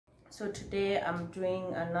So today I'm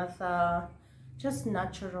doing another just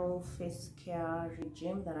natural face care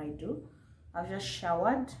regime that I do. I've just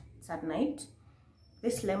showered. It's at night.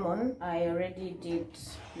 This lemon, I already did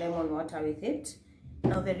lemon water with it.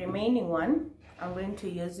 Now the remaining one, I'm going to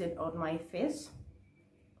use it on my face,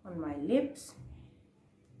 on my lips.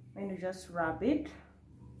 I'm going to just rub it.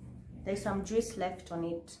 There's some juice left on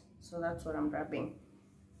it, so that's what I'm rubbing.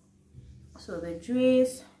 So the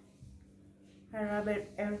juice, I rub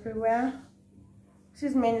it everywhere. This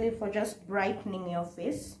is mainly for just brightening your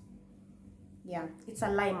face. Yeah, it's a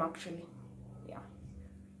lime actually. Yeah.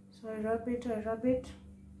 So I rub it.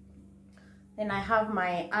 Then I have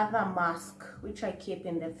my other mask, which I keep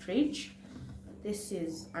in the fridge. This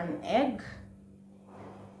is an egg,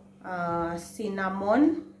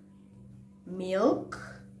 cinnamon, milk,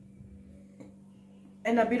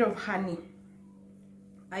 and a bit of honey.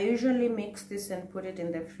 I usually mix this and put it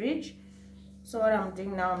in the fridge. So what I'm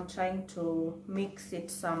doing now, I'm trying to mix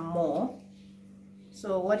it some more.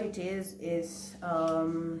 So what it is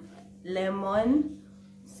lemon,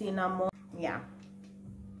 cinnamon, yeah.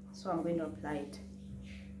 So I'm going to apply it.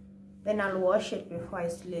 Then I'll wash it before I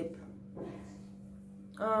sleep.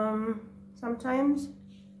 Sometimes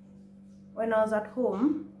when I was at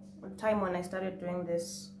home, the time when I started doing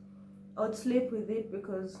this, I would sleep with it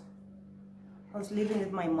because I was living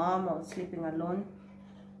with my mom. I was sleeping alone.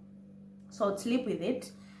 So I'd sleep with it,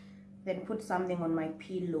 then put something on my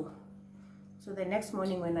pillow. So the next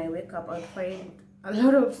morning when I wake up, I'd find a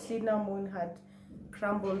lot of cinnamon had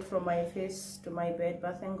crumbled from my face to my bed,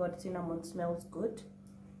 but thank God cinnamon smells good.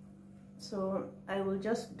 So I will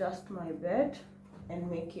just dust my bed and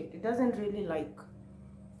make it. It doesn't really like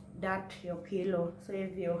dirt your pillow. So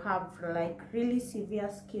if you have like really severe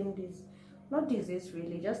skin disease, not disease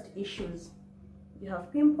really, just issues. You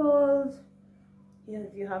have pimples,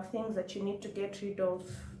 if you have things that you need to get rid of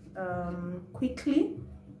quickly,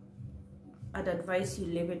 I'd advise you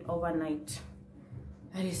leave it overnight.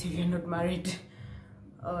 That is if you're not married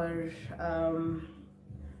or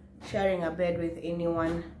sharing a bed with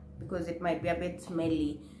anyone, because it might be a bit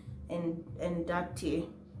smelly and dirty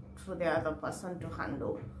for the other person to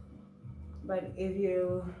handle. But if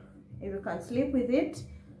you can sleep with it,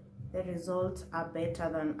 the results are better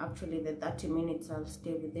than actually the 30 minutes I'll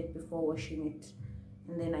stay with it before washing it,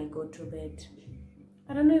 and then I go to bed.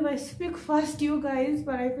 I don't know if I speak fast, you guys,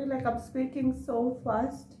 but I feel like I'm speaking so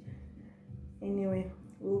fast. Anyway,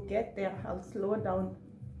 we'll get there. I'll slow down.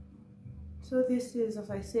 So this is, as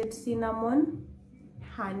I said, cinnamon,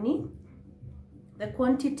 honey. The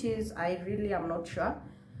quantities I really am not sure.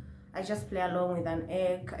 I just play along with an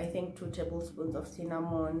egg. I think 2 tablespoons of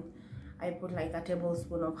cinnamon. I put like a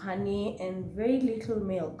tablespoon of honey and very little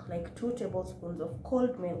milk, like 2 tablespoons of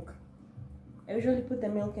cold milk. I usually put the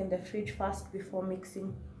milk in the fridge first before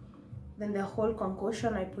mixing. Then the whole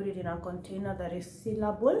concoction, I put it in a container that is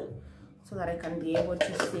sealable so that I can be able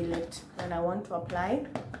to seal it. When I want to apply,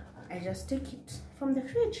 I just take it from the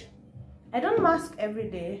fridge. I don't mask every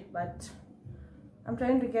day, but I'm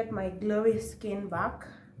trying to get my glowy skin back.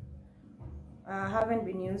 I haven't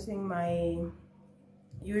been using my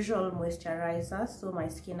usual moisturizer, so my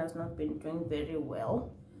skin has not been doing very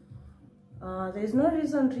well. There's no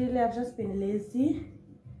reason really, I've just been lazy.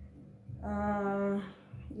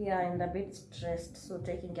 Yeah, and a bit stressed, so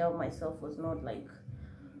taking care of myself was not like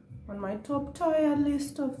on my top tier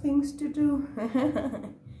list of things to do.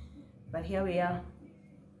 But here we are,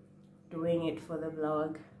 doing it for the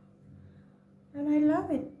vlog, and I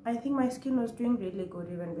love it. I think my skin was doing really good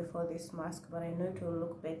even before this mask, but I know it will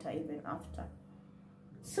look better even after.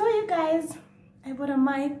 So you guys, I bought a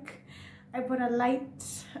mic, I bought a light,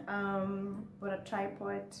 bought a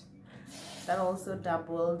tripod that also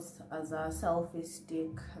doubles as a selfie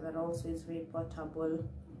stick, that also is very portable.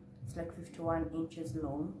 It's like 51 inches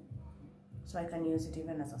long, so I can use it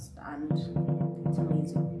even as a stand. It's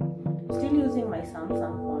amazing. I'm still using my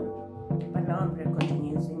Samsung phone, but now I'm recording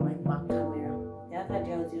using my back camera. The other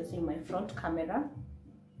day I was using my front camera,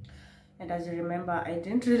 and as you remember, I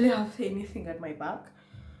didn't really have anything at my back.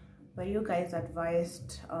 But you guys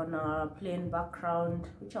advised on a plain background,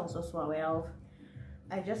 which I was also aware of.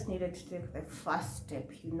 I just needed to take the first step,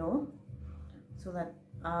 you know, so that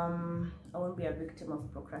I won't be a victim of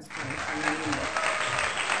procrastination anymore.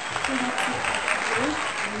 So that's it for today.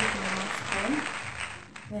 I leave my mask on.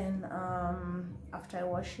 Then after I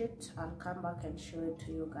wash it, I'll come back and show it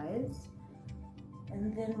to you guys,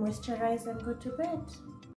 and then moisturize and go to bed.